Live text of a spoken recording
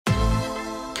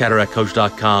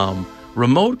CataractCoach.com.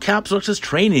 Remote capsulorhexis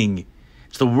training.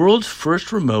 It's the world's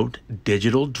first remote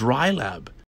digital dry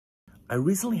lab. I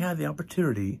recently had the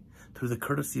opportunity, through the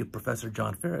courtesy of Professor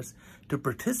John Ferris, to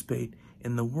participate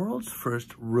in the world's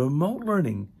first remote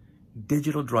learning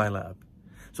digital dry lab.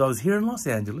 So I was here in Los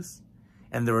Angeles,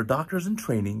 and there are doctors in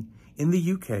training in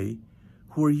the UK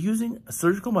who are using a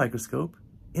surgical microscope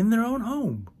in their own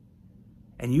home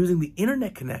and using the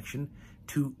internet connection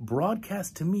to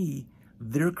broadcast to me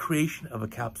their creation of a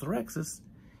capsulorhexis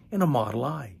in a Model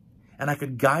I. And I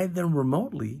could guide them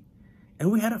remotely,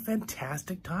 and we had a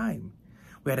fantastic time.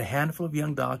 We had a handful of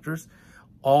young doctors,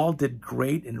 all did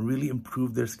great and really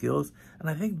improved their skills.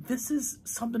 And I think this is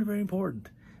something very important.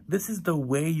 This is the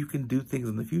way you can do things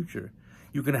in the future.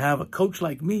 You can have a coach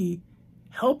like me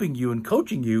helping you and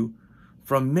coaching you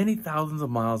from many thousands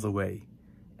of miles away.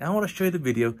 And I want to show you the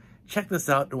video. Check this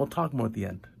out, and we'll talk more at the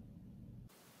end.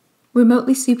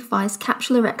 Remotely supervised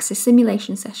capsulorhexis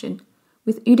simulation session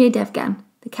with Uday Devgan,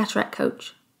 the cataract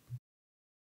coach.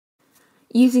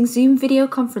 Using Zoom video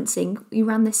conferencing, we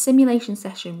ran this simulation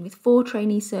session with 4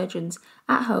 trainee surgeons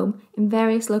at home in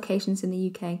various locations in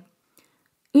the UK.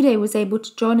 Uday was able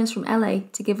to join us from LA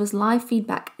to give us live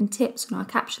feedback and tips on our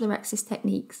capsulorhexis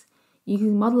techniques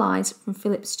using Model Is from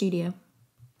Philips Studio.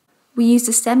 We used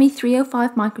a STEMI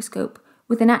 305 microscope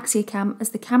with an AxiaCam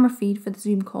as the camera feed for the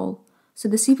Zoom call, so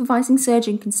the supervising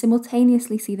surgeon can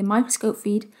simultaneously see the microscope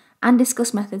feed and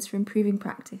discuss methods for improving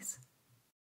practice.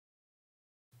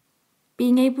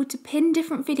 Being able to pin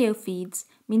different video feeds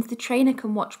means the trainer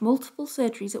can watch multiple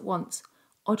surgeries at once,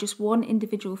 or just one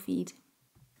individual feed.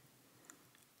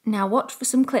 Now watch for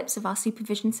some clips of our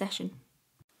supervision session.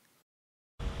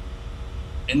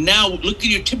 And now look at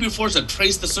your tip of your forceps,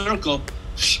 trace the circle,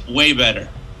 way better.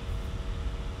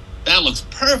 That looks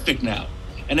perfect now.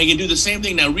 And I can do the same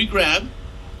thing now, re-grab.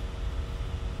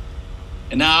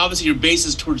 And now obviously your base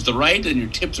is towards the right and your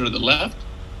tips are to the left.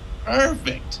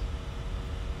 Perfect.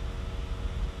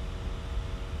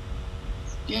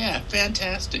 Yeah,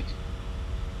 fantastic.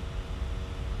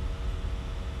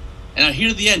 And now here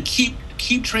at the end, keep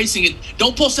tracing it.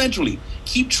 Don't pull centrally.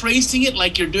 Keep tracing it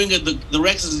like you're doing it. The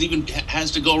rhexis even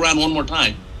has to go around one more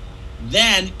time.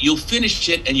 Then you'll finish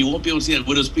it and you won't be able to see that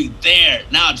widow's peak. There,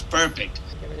 now it's perfect.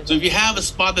 So if you have a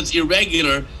spot that's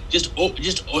irregular, just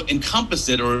encompass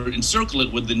it or encircle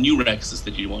it with the new rhexis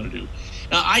that you want to do.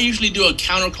 Now, I usually do a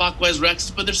counterclockwise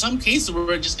rhexis, but there's some cases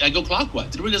where I go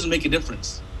clockwise. It really doesn't make a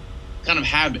difference. Kind of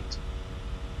habit.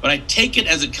 But I take it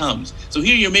as it comes. So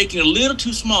here you're making it a little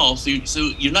too small, so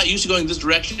you're not used to going this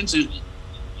direction. So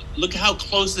look how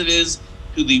close it is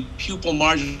to the pupil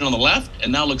margin on the left,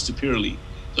 and now looks superiorly.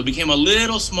 So it became a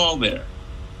little small there.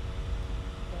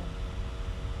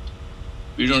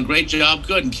 You're doing a great job,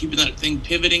 good, and keeping that thing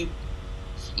pivoting.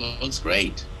 Looks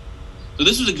great. So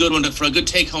this was a good one for a good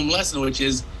take-home lesson, which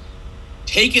is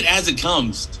take it as it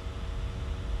comes.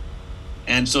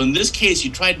 And so in this case,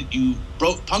 you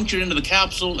punctured into the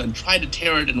capsule and tried to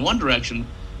tear it in one direction,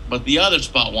 but the other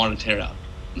spot wanted to tear out.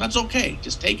 And that's okay,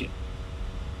 just take it.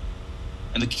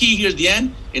 And the key here at the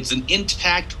end, it's an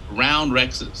intact round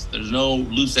rhexis. There's no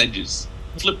loose edges.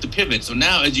 Flip the pivot. So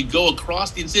now as you go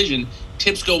across the incision,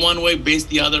 tips go one way, base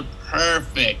the other,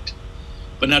 perfect.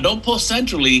 But now don't pull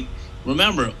centrally.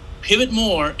 Remember, pivot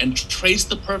more and trace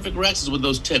the perfect rhexis with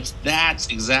those tips. That's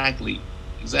exactly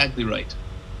right.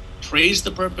 Trace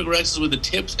the perfect rhexis with the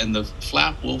tips and the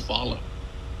flap will follow.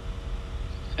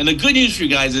 And the good news for you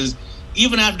guys is,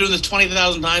 even after doing this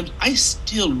 20,000 times, I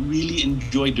still really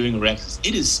enjoy doing rhexis.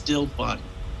 It is still fun.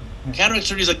 Cataract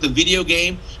surgery is like the video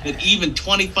game that even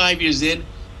 25 years in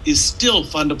is still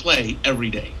fun to play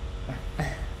every day.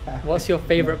 What's your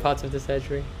favorite part of the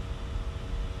surgery?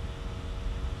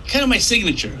 Kind of my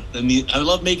signature. I mean, I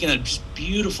love making that just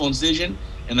beautiful incision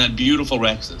and that beautiful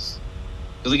rhexis.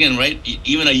 Because again, right,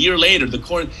 even a year later,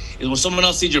 when someone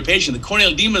else sees your patient, the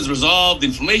corneal edema is resolved, the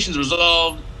inflammation is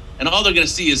resolved, and all they're going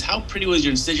to see is how pretty was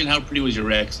your incision, how pretty was your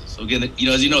rhexis. So again,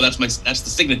 as you know, that's the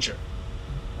signature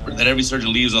that every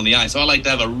surgeon leaves on the eye. So I like to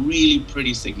have a really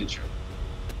pretty signature.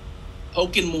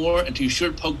 Poke in more until you're sure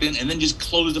it poked in, and then just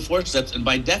close the forceps. And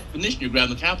by definition, you're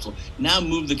grabbing the capsule. Now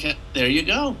move there you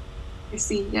go. I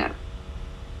see, yeah.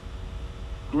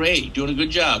 Great, doing a good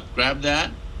job. Grab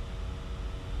that.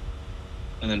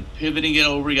 And then pivoting it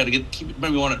over. You got to remember,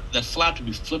 you want that flap to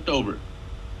be flipped over.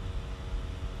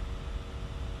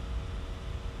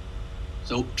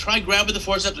 So try grabbing the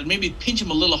forceps and maybe pinch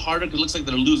them a little harder because it looks like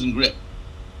they're losing grip.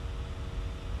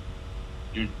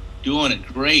 You're doing it.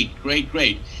 Great, great,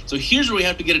 great. So here's where we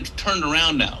have to get it turned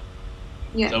around now.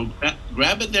 Yeah. So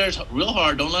grab it there real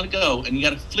hard. Don't let it go. And you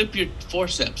got to flip your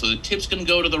forceps. So the tip's going to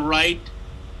go to the right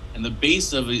and the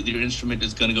base of your instrument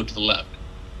is going to go to the left.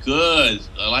 Good.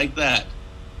 I like that.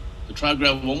 So try to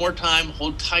grab one more time,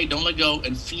 hold tight, don't let go,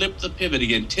 and flip the pivot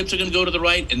again. Tips are going to go to the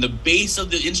right, and the base of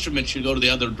the instrument should go to the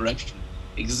other direction.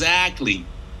 Exactly.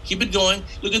 Keep it going.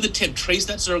 Look at the tip. Trace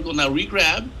that circle. Now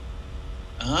re-grab.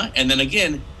 And then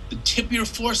again, the tip of your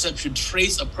forceps should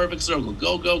trace a perfect circle.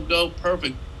 Go, go, go.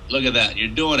 Perfect. Look at that. You're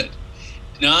doing it.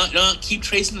 No, keep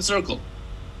tracing the circle.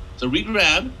 So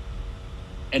re-grab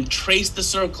and trace the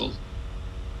circle.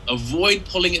 Avoid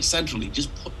pulling it centrally. Just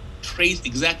trace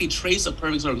a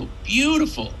perfect circle.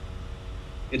 Beautiful.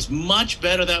 It's much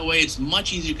better that way. It's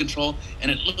much easier to control, and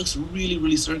it looks really,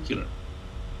 really circular.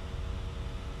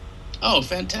 Oh,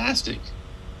 fantastic.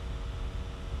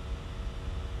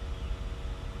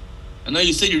 I know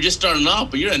you said you're just starting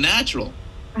off, but you're a natural.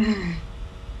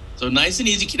 So nice and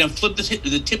easy. Now flip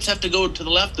the tips have to go to the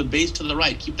left, the base to the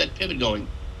right. Keep that pivot going.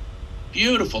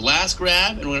 Beautiful. Last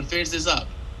grab, and we're going to finish this up.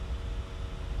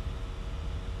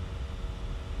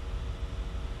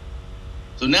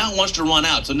 So now it wants to run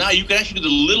out. So now you can actually do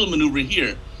the little maneuver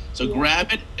here. So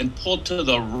grab it and pull to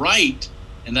the right,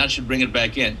 and that should bring it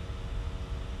back in.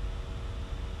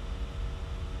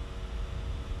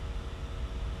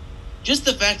 Just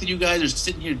the fact that you guys are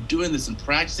sitting here doing this and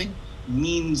practicing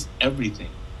means everything.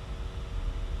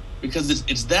 Because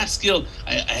it's that skill.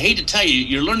 I hate to tell you,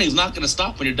 your learning is not going to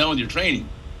stop when you're done with your training.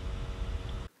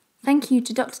 Thank you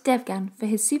to Dr. Devgan for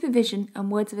his supervision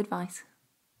and words of advice.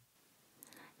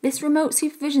 This remote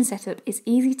supervision setup is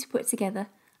easy to put together,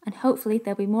 and hopefully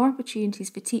there'll be more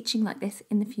opportunities for teaching like this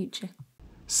in the future.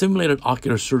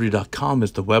 SimulatedOcularSurgery.com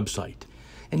is the website,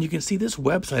 and you can see this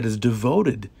website is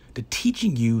devoted to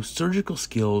teaching you surgical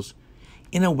skills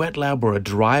in a wet lab or a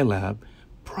dry lab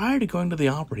prior to going to the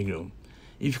operating room.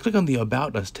 If you click on the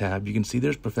About Us tab, you can see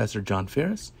there's Professor John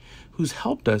Ferris, who's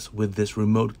helped us with this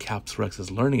remote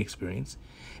capsulorhexis learning experience.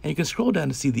 And you can scroll down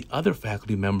to see the other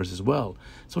faculty members as well.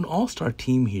 So an all-star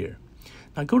team here.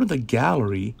 Now go to the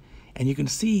gallery, and you can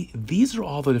see these are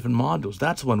all the different modules.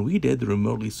 That's one we did, the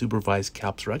remotely supervised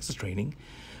capsulorhexis training.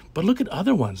 But look at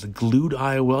other ones, the glued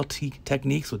IOL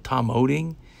techniques with Tom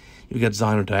Oding. You've got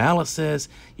xenodialysis.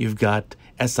 You've got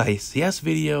SICS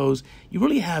videos. You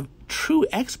really have true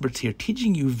experts here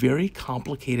teaching you very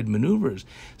complicated maneuvers.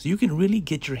 So you can really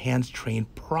get your hands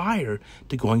trained prior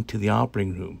to going to the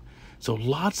operating room. So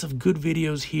lots of good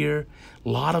videos here, a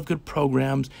lot of good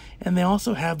programs, and they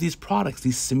also have these products,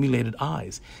 these simulated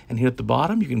eyes. And here at the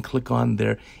bottom, you can click on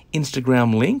their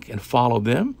Instagram link and follow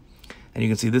them. And you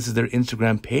can see this is their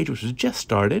Instagram page, which has just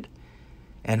started.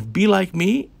 And be like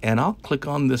me, and I'll click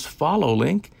on this follow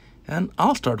link, and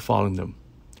I'll start following them.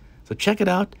 So check it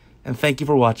out, and thank you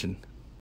for watching.